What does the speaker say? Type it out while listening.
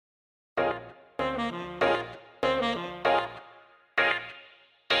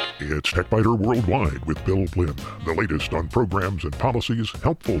It's TechByter Worldwide with Bill Blinn. The latest on programs and policies,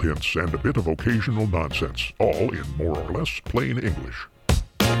 helpful hints, and a bit of occasional nonsense, all in more or less plain English.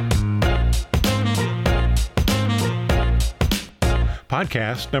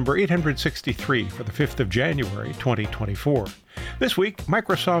 Podcast number 863 for the 5th of January, 2024. This week,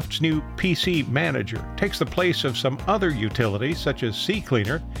 Microsoft's new PC Manager takes the place of some other utilities such as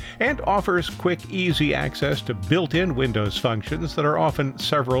CCleaner and offers quick, easy access to built-in Windows functions that are often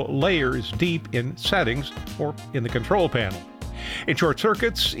several layers deep in settings or in the control panel. In short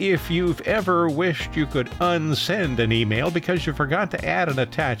circuits, if you've ever wished you could unsend an email because you forgot to add an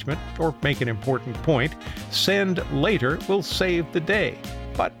attachment or make an important point, Send Later will save the day,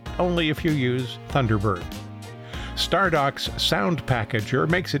 but only if you use Thunderbird. Stardoc's Sound Packager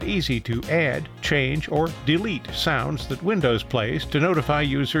makes it easy to add, change, or delete sounds that Windows plays to notify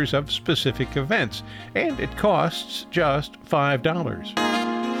users of specific events, and it costs just $5.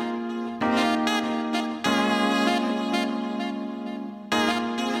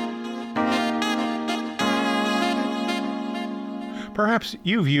 Perhaps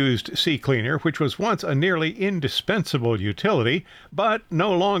you've used CCleaner, which was once a nearly indispensable utility, but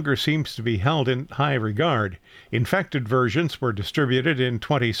no longer seems to be held in high regard. Infected versions were distributed in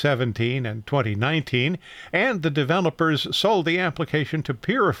 2017 and 2019, and the developers sold the application to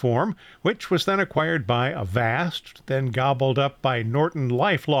Piriform, which was then acquired by Avast, then gobbled up by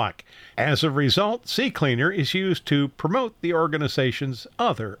NortonLifeLock. As a result, CCleaner is used to promote the organization's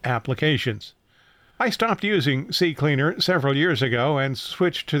other applications. I stopped using CCleaner several years ago and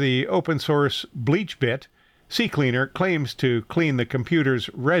switched to the open-source BleachBit. CCleaner claims to clean the computer's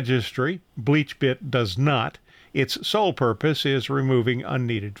registry. BleachBit does not. Its sole purpose is removing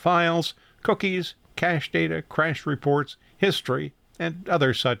unneeded files, cookies, cache data, crash reports, history, and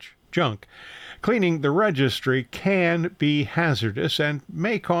other such junk. Cleaning the registry can be hazardous and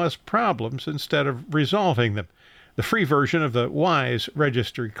may cause problems instead of resolving them. The free version of the Wise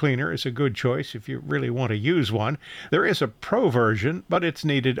Registry Cleaner is a good choice if you really want to use one. There is a pro version, but it's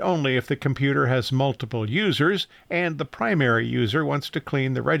needed only if the computer has multiple users and the primary user wants to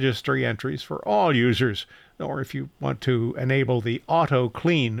clean the registry entries for all users, or if you want to enable the auto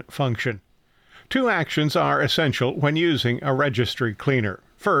clean function. Two actions are essential when using a registry cleaner.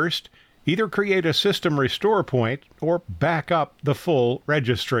 First, either create a system restore point or back up the full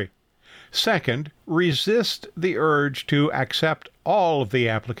registry. Second, resist the urge to accept all of the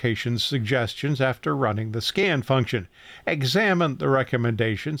application's suggestions after running the scan function. Examine the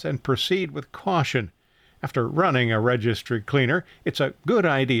recommendations and proceed with caution. After running a registry cleaner, it's a good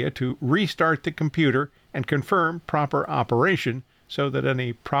idea to restart the computer and confirm proper operation so that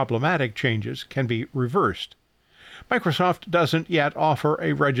any problematic changes can be reversed. Microsoft doesn't yet offer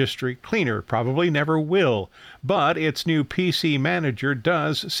a registry cleaner, probably never will, but its new PC Manager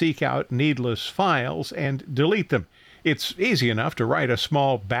does seek out needless files and delete them. It's easy enough to write a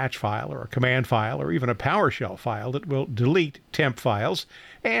small batch file or a command file or even a PowerShell file that will delete temp files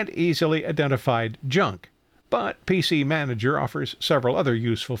and easily identified junk. But PC Manager offers several other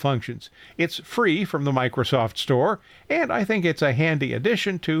useful functions. It's free from the Microsoft Store, and I think it's a handy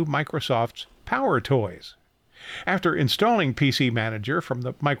addition to Microsoft's Power Toys. After installing PC Manager from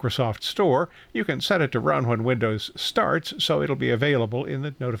the Microsoft Store, you can set it to run when Windows starts, so it'll be available in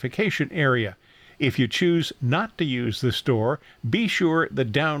the notification area. If you choose not to use the store, be sure the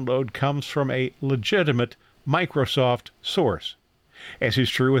download comes from a legitimate Microsoft source. As is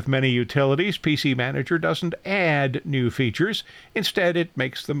true with many utilities, PC Manager doesn't add new features. Instead, it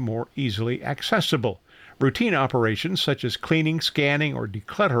makes them more easily accessible. Routine operations such as cleaning, scanning, or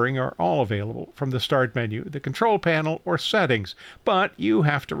decluttering are all available from the Start menu, the Control Panel, or Settings, but you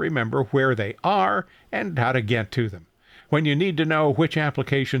have to remember where they are and how to get to them. When you need to know which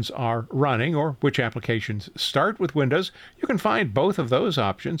applications are running or which applications start with Windows, you can find both of those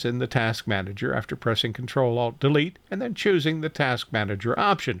options in the Task Manager after pressing Ctrl-Alt-Delete and then choosing the Task Manager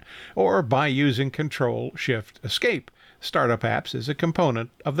option, or by using Ctrl-Shift-Escape. Startup Apps is a component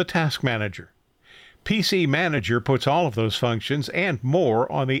of the Task Manager. PC Manager puts all of those functions and more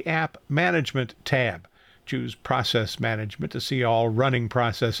on the App Management tab. Choose Process Management to see all running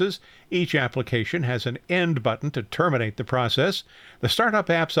processes. Each application has an End button to terminate the process. The Startup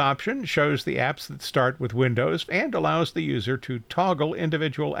Apps option shows the apps that start with Windows and allows the user to toggle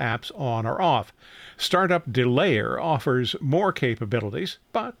individual apps on or off. Startup Delayer offers more capabilities,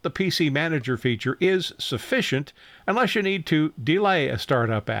 but the PC Manager feature is sufficient unless you need to delay a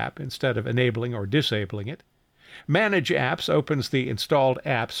startup app instead of enabling or disabling it. Manage Apps opens the Installed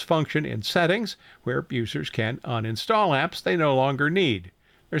Apps function in Settings, where users can uninstall apps they no longer need.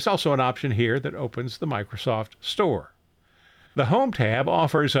 There's also an option here that opens the Microsoft Store. The Home tab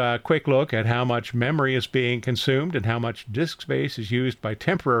offers a quick look at how much memory is being consumed and how much disk space is used by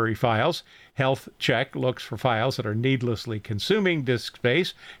temporary files. Health Check looks for files that are needlessly consuming disk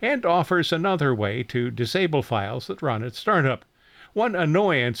space and offers another way to disable files that run at startup. One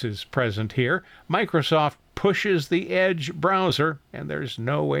annoyance is present here. Microsoft pushes the Edge browser, and there's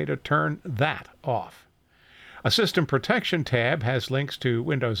no way to turn that off. A System Protection tab has links to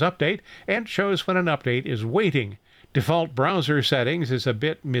Windows Update and shows when an update is waiting. Default browser settings is a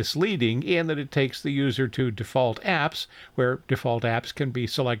bit misleading in that it takes the user to default apps, where default apps can be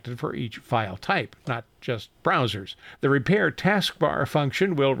selected for each file type, not just browsers. The repair taskbar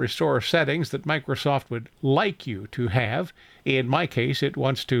function will restore settings that Microsoft would like you to have. In my case, it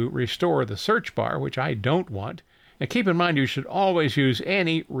wants to restore the search bar, which I don't want. Now keep in mind you should always use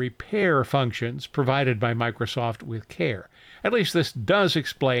any repair functions provided by Microsoft with care. At least this does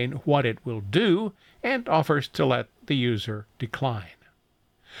explain what it will do and offers to let the user decline.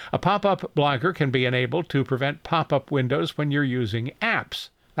 A pop-up blocker can be enabled to prevent pop-up windows when you're using apps.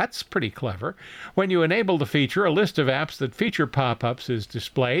 That's pretty clever. When you enable the feature, a list of apps that feature pop-ups is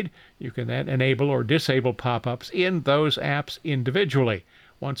displayed. You can then enable or disable pop-ups in those apps individually.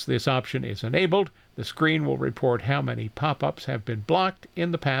 Once this option is enabled, the screen will report how many pop-ups have been blocked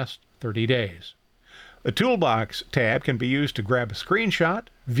in the past 30 days. The Toolbox tab can be used to grab a screenshot,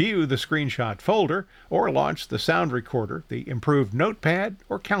 view the screenshot folder, or launch the sound recorder, the improved notepad,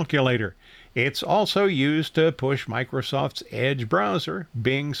 or calculator. It's also used to push Microsoft's Edge browser,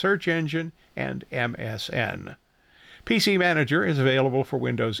 Bing search engine, and MSN. PC Manager is available for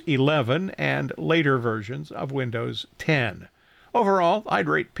Windows 11 and later versions of Windows 10. Overall, I'd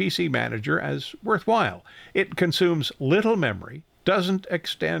rate PC Manager as worthwhile. It consumes little memory, doesn't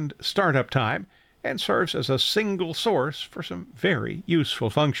extend startup time, and serves as a single source for some very useful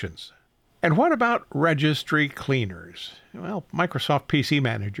functions. And what about registry cleaners? Well, Microsoft PC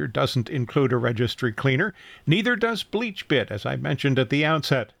Manager doesn't include a registry cleaner, neither does BleachBit, as I mentioned at the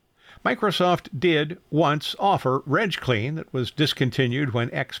outset. Microsoft did once offer RegClean that was discontinued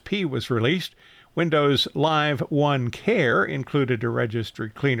when XP was released. Windows Live One Care included a registry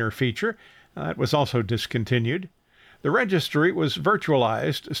cleaner feature. That was also discontinued. The registry was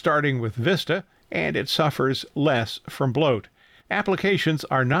virtualized starting with Vista, and it suffers less from bloat. Applications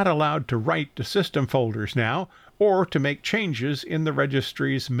are not allowed to write to system folders now or to make changes in the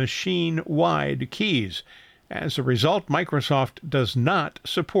registry's machine-wide keys. As a result, Microsoft does not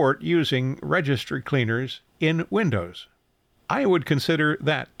support using registry cleaners in Windows. I would consider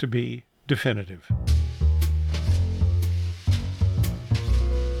that to be definitive.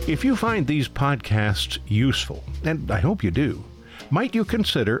 If you find these podcasts useful, and I hope you do, might you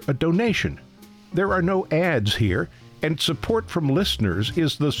consider a donation? There are no ads here, and support from listeners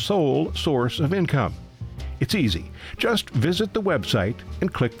is the sole source of income. It's easy. Just visit the website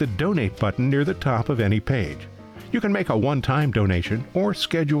and click the donate button near the top of any page. You can make a one-time donation or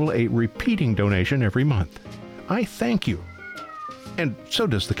schedule a repeating donation every month. I thank you. And so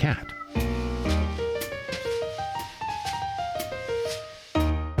does the cat.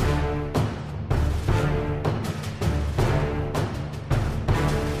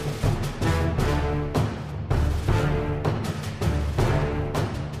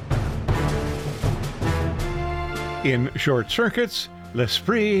 In short circuits,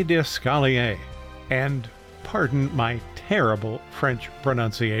 l'esprit d'escalier, and pardon my terrible French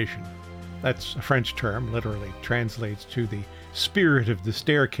pronunciation. That's a French term, literally translates to the spirit of the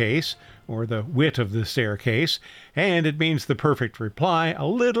staircase, or the wit of the staircase, and it means the perfect reply a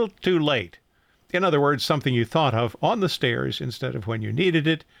little too late. In other words, something you thought of on the stairs instead of when you needed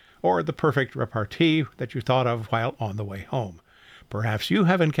it, or the perfect repartee that you thought of while on the way home. Perhaps you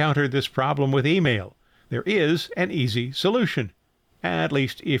have encountered this problem with email. There is an easy solution, at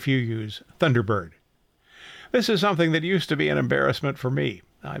least if you use Thunderbird. This is something that used to be an embarrassment for me.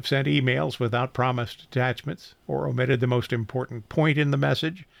 I've sent emails without promised attachments or omitted the most important point in the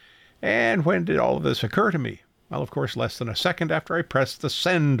message. And when did all of this occur to me? Well, of course, less than a second after I pressed the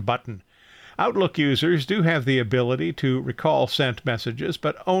send button. Outlook users do have the ability to recall sent messages,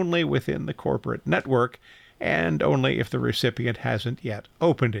 but only within the corporate network and only if the recipient hasn't yet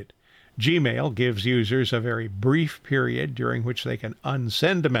opened it. Gmail gives users a very brief period during which they can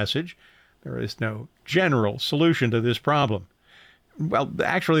unsend a message. There is no general solution to this problem. Well,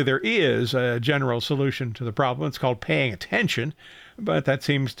 actually, there is a general solution to the problem. It's called paying attention, but that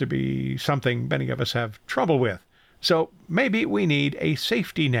seems to be something many of us have trouble with. So maybe we need a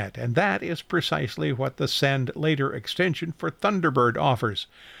safety net, and that is precisely what the Send Later extension for Thunderbird offers.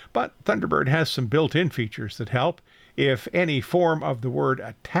 But Thunderbird has some built-in features that help. If any form of the word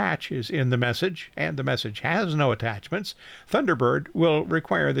attach is in the message and the message has no attachments, Thunderbird will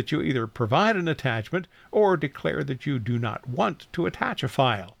require that you either provide an attachment or declare that you do not want to attach a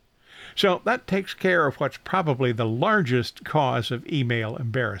file. So that takes care of what's probably the largest cause of email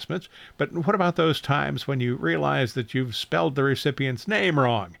embarrassments. But what about those times when you realize that you've spelled the recipient's name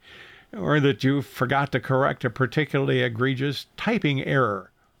wrong, or that you forgot to correct a particularly egregious typing error,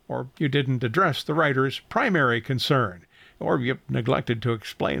 or you didn't address the writer's primary concern, or you neglected to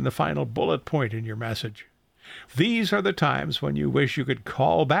explain the final bullet point in your message? These are the times when you wish you could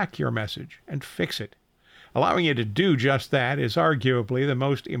call back your message and fix it. Allowing you to do just that is arguably the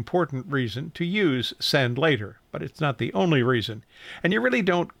most important reason to use Send Later, but it's not the only reason. And you really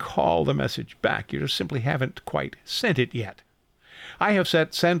don't call the message back. You just simply haven't quite sent it yet. I have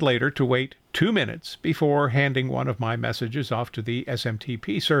set Send Later to wait 2 minutes before handing one of my messages off to the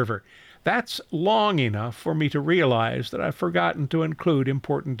SMTP server. That's long enough for me to realize that I've forgotten to include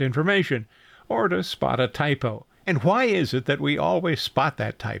important information, or to spot a typo. And why is it that we always spot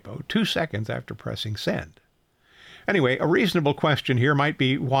that typo 2 seconds after pressing send? Anyway, a reasonable question here might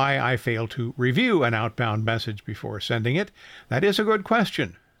be why I fail to review an outbound message before sending it. That is a good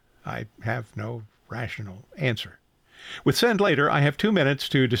question. I have no rational answer. With Send Later, I have 2 minutes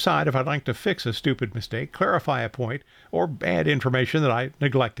to decide if I'd like to fix a stupid mistake, clarify a point, or add information that I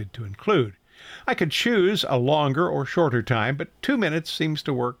neglected to include. I could choose a longer or shorter time, but 2 minutes seems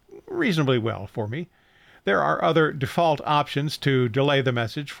to work reasonably well for me. There are other default options to delay the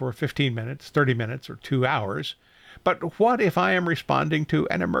message for 15 minutes, 30 minutes, or 2 hours. But what if I am responding to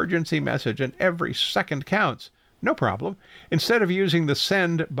an emergency message and every second counts? No problem. Instead of using the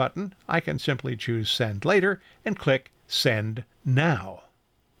Send button, I can simply choose Send Later and click Send Now.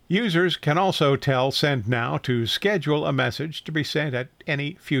 Users can also tell Send Now to schedule a message to be sent at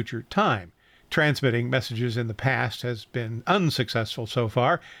any future time. Transmitting messages in the past has been unsuccessful so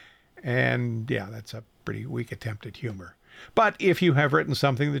far, and yeah, that's a pretty weak attempt at humor. But if you have written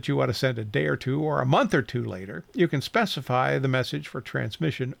something that you want to send a day or two or a month or two later, you can specify the message for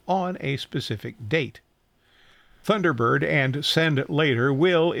transmission on a specific date. Thunderbird and Send Later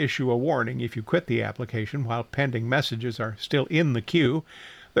will issue a warning if you quit the application while pending messages are still in the queue.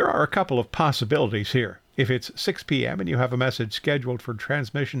 There are a couple of possibilities here. If it's 6 p.m. and you have a message scheduled for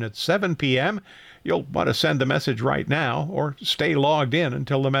transmission at 7 p.m., you'll want to send the message right now or stay logged in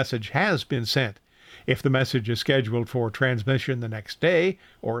until the message has been sent. If the message is scheduled for transmission the next day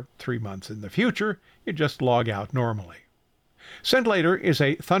or 3 months in the future, you just log out normally. Send Later is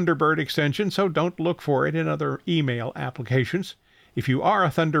a Thunderbird extension, so don't look for it in other email applications. If you are a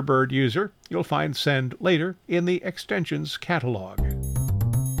Thunderbird user, you'll find Send Later in the extensions catalog.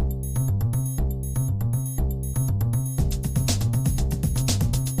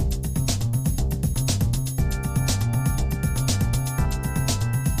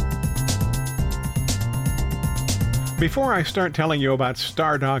 Before I start telling you about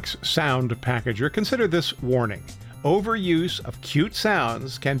Stardoc's Sound Packager, consider this warning. Overuse of cute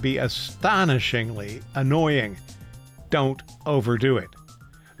sounds can be astonishingly annoying. Don't overdo it.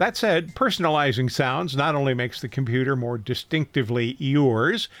 That said, personalizing sounds not only makes the computer more distinctively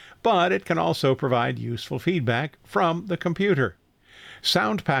yours, but it can also provide useful feedback from the computer.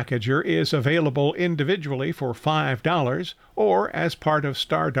 Sound Packager is available individually for $5 or as part of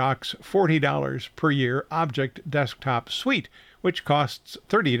Stardoc's $40 per year Object Desktop Suite, which costs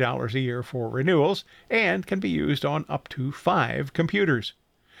 $30 a year for renewals and can be used on up to 5 computers.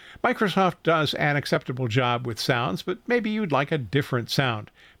 Microsoft does an acceptable job with sounds, but maybe you'd like a different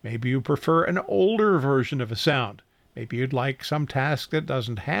sound. Maybe you prefer an older version of a sound. Maybe you'd like some task that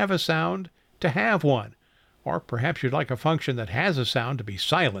doesn't have a sound to have one. Or perhaps you'd like a function that has a sound to be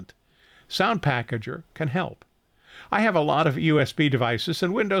silent. Sound Packager can help. I have a lot of USB devices,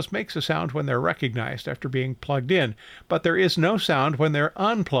 and Windows makes a sound when they're recognized after being plugged in, but there is no sound when they're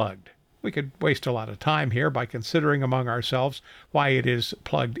unplugged. We could waste a lot of time here by considering among ourselves why it is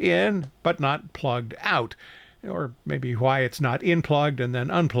plugged in but not plugged out, or maybe why it's not in-plugged and then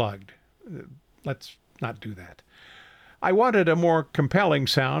unplugged. Let's not do that. I wanted a more compelling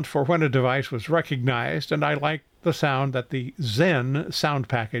sound for when a device was recognized, and I liked the sound that the Zen sound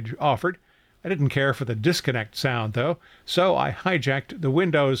package offered. I didn't care for the disconnect sound, though, so I hijacked the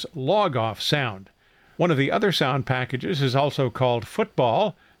Windows log-off sound. One of the other sound packages is also called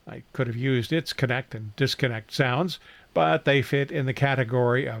Football. I could have used its connect and disconnect sounds, but they fit in the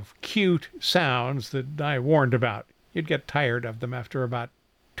category of cute sounds that I warned about. You'd get tired of them after about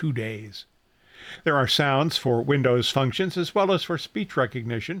 2 days. There are sounds for Windows functions as well as for speech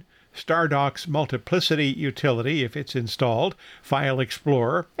recognition. StarDock's Multiplicity utility if it's installed, File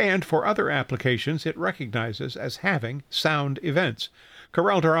Explorer, and for other applications it recognizes as having sound events.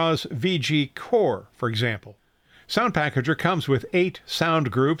 CorelDRAW's VG Core, for example. Sound Packager comes with 8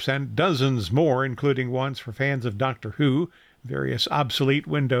 sound groups and dozens more, including ones for fans of Doctor Who. Various obsolete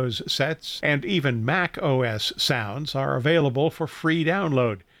Windows sets and even Mac OS sounds are available for free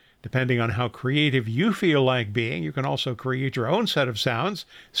download. Depending on how creative you feel like being, you can also create your own set of sounds,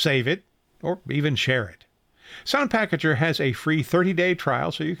 save it, or even share it. Sound Packager has a free 30-day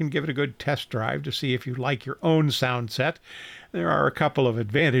trial, so you can give it a good test drive to see if you like your own sound set. There are a couple of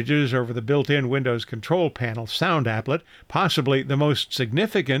advantages over the built-in Windows Control Panel sound applet. Possibly the most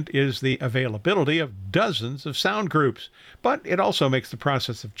significant is the availability of dozens of sound groups, but it also makes the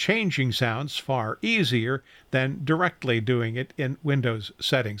process of changing sounds far easier than directly doing it in Windows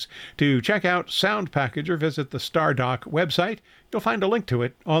settings. To check out Sound Packager, visit the StarDock website. You'll find a link to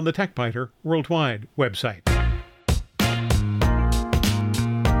it on the TechByter Worldwide website.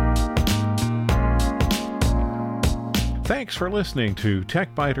 Thanks for listening to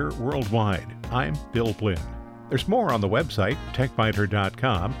TechByter Worldwide. I'm Bill Blinn. There's more on the website,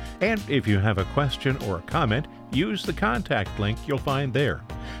 techbyter.com, and if you have a question or a comment, use the contact link you'll find there.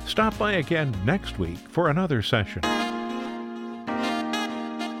 Stop by again next week for another session.